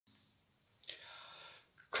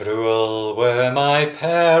Cruel were my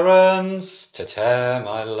parents to tear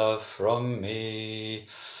my love from me.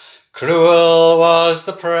 Cruel was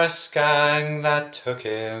the press gang that took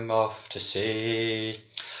him off to sea.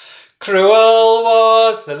 Cruel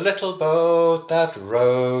was the little boat that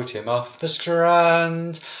rowed him off the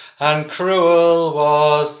strand, and cruel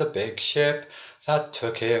was the big ship that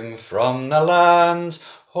took him from the land.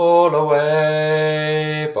 All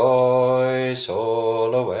away, boys,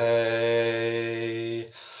 all away.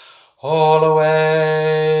 All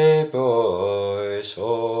away, boys,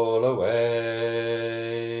 all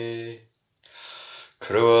away.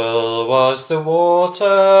 Cruel was the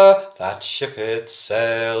water that ship it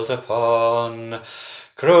sailed upon.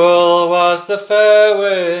 Cruel was the fair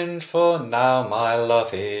wind, for now my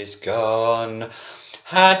love is gone.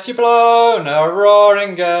 Had you blown a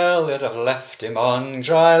roaring gale, it'd have left him on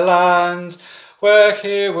dry land, where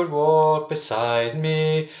he would walk beside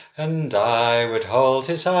me, and I would hold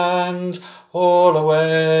his hand. All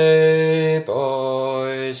away,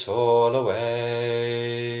 boys, all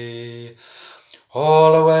away.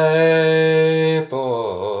 All away,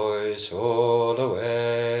 boys, all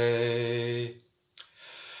away.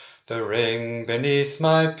 The ring beneath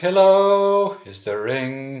my pillow is the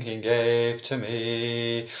ring he gave to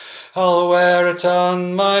me. I'll wear it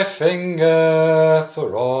on my finger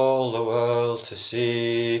for all the world to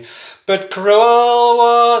see. But cruel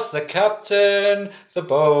was the captain, the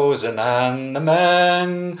boatswain and the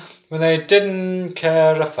men, when they didn't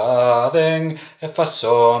care a farthing if I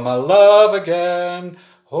saw my love again.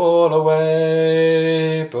 All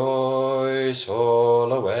away, boys,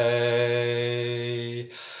 all away.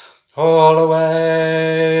 All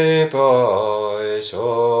away, boys,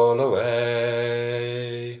 all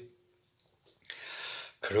away.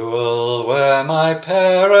 Cruel were my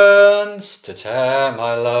parents to tear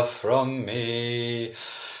my love from me.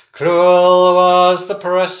 Cruel was the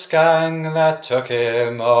press gang that took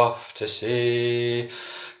him off to sea.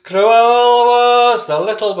 Cruel was the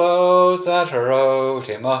little boat that rowed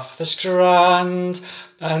him off the strand,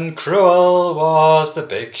 and cruel was the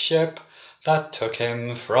big ship that took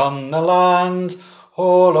him from the land.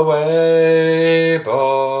 All away,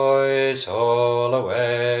 boys, all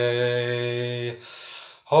away.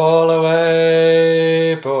 All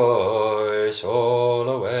away, boys, all